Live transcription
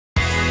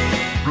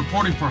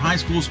Reporting for High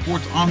School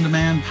Sports On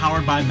Demand,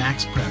 powered by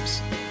Max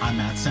Preps, I'm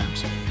Matt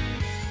Sampsell.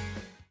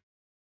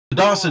 The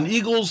Dawson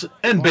Eagles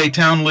and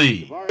Baytown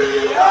Lee. Let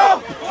me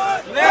out!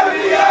 Let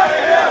me out of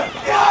here!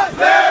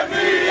 Let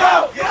me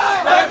out!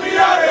 Let me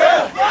out of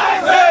here!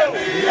 Let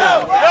me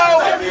out!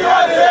 Let me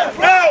out of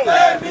here!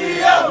 Let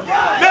me out!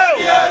 Let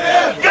me out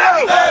of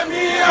here! Let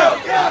me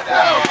out!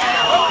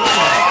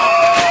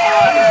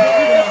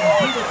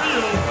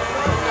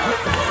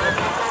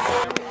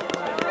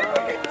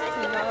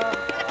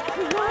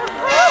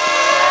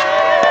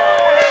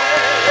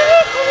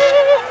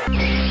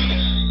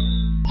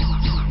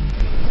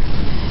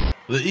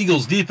 The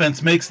Eagles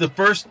defense makes the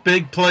first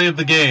big play of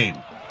the game.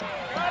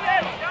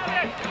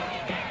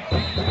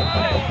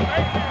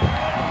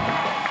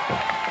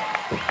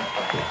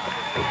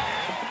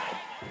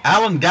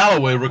 Alan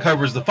Galloway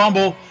recovers the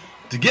fumble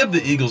to give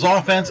the Eagles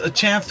offense a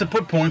chance to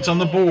put points on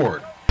the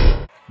board.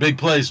 Big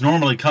plays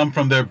normally come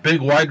from their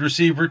big wide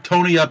receiver,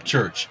 Tony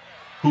Upchurch,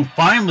 who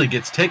finally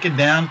gets taken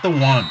down at the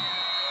 1.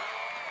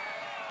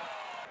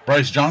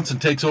 Bryce Johnson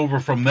takes over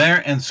from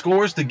there and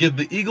scores to give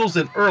the Eagles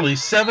an early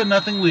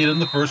 7-0 lead in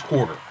the first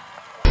quarter.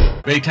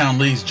 Baytown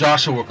Lee's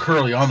Joshua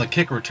Curley on the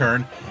kick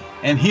return,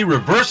 and he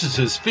reverses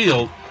his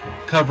field,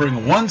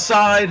 covering one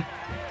side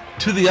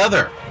to the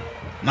other.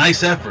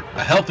 Nice effort,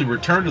 a healthy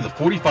return to the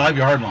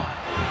 45-yard line.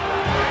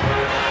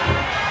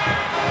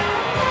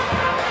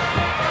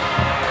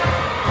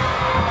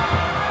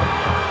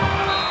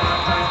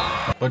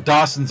 But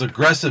Dawson's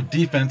aggressive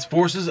defense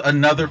forces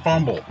another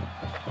fumble.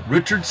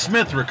 Richard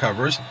Smith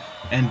recovers,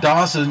 and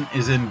Dawson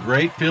is in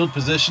great field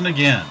position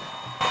again.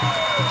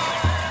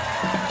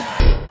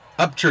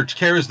 Upchurch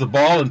carries the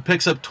ball and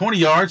picks up 20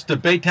 yards to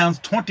Baytown's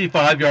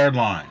 25-yard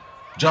line.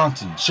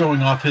 Johnson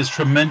showing off his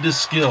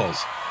tremendous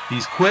skills.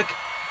 He's quick,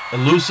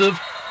 elusive,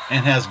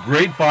 and has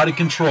great body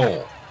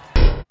control.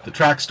 The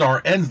track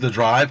star ends the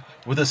drive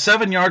with a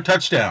 7-yard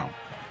touchdown.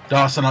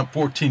 Dawson up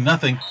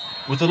 14-0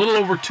 with a little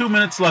over 2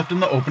 minutes left in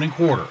the opening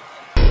quarter.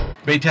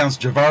 Baytown's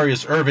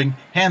Javarius Irving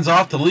hands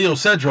off to Leo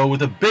Cedro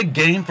with a big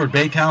gain for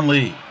Baytown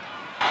Lee.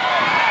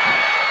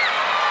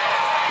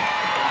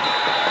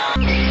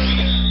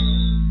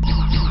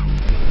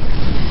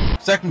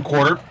 Second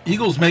quarter,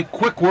 Eagles make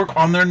quick work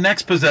on their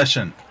next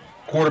possession.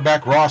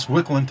 Quarterback Ross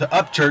Wickland to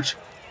Upchurch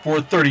for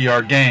a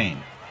 30-yard gain.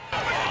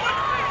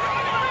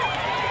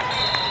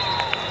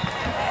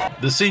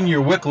 The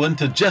senior Wickland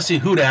to Jesse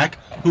Hudak,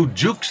 who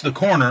jukes the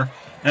corner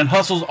and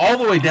hustles all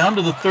the way down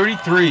to the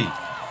 33.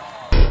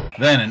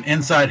 Then an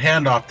inside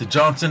handoff to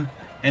Johnson,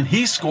 and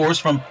he scores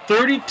from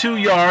 32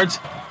 yards,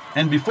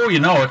 and before you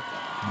know it,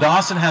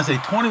 Dawson has a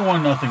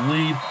 21-0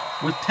 lead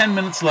with 10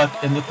 minutes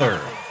left in the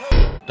third.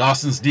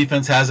 Dawson's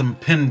defense has him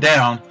pinned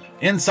down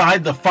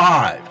inside the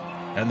 5,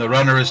 and the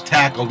runner is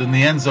tackled in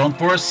the end zone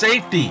for a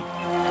safety.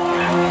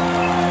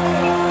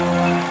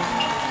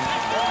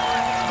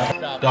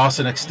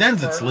 Dawson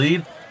extends its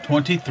lead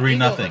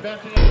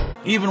 23-0.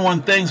 Even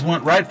when things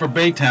went right for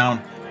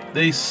Baytown,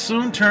 they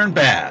soon turned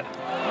bad.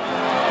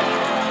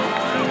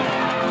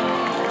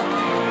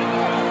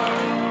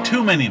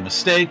 Too many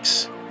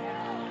mistakes,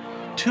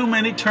 too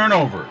many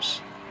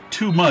turnovers,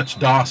 too much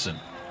Dawson.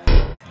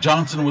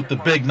 Johnson with the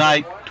big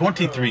night,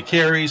 23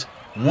 carries,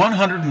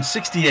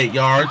 168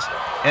 yards,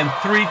 and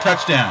 3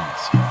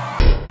 touchdowns.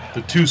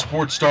 The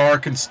two-sport star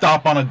can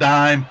stop on a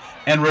dime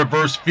and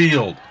reverse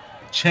field,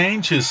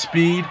 change his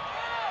speed,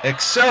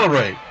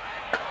 accelerate,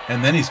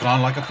 and then he's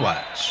gone like a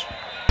flash.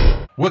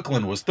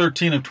 Wickland was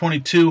 13 of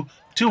 22,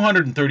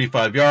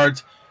 235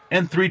 yards,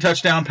 and 3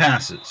 touchdown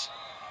passes.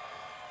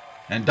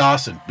 And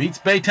Dawson beats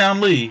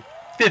Baytown Lee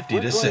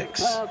 50-6.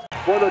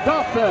 For the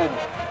Dawson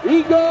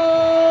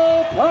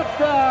Eagle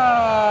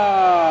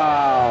touchdown!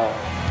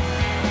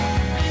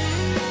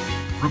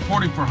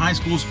 Reporting for High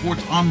School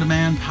Sports On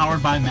Demand,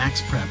 powered by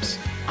Max Preps,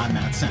 I'm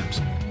Matt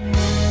Sampsell.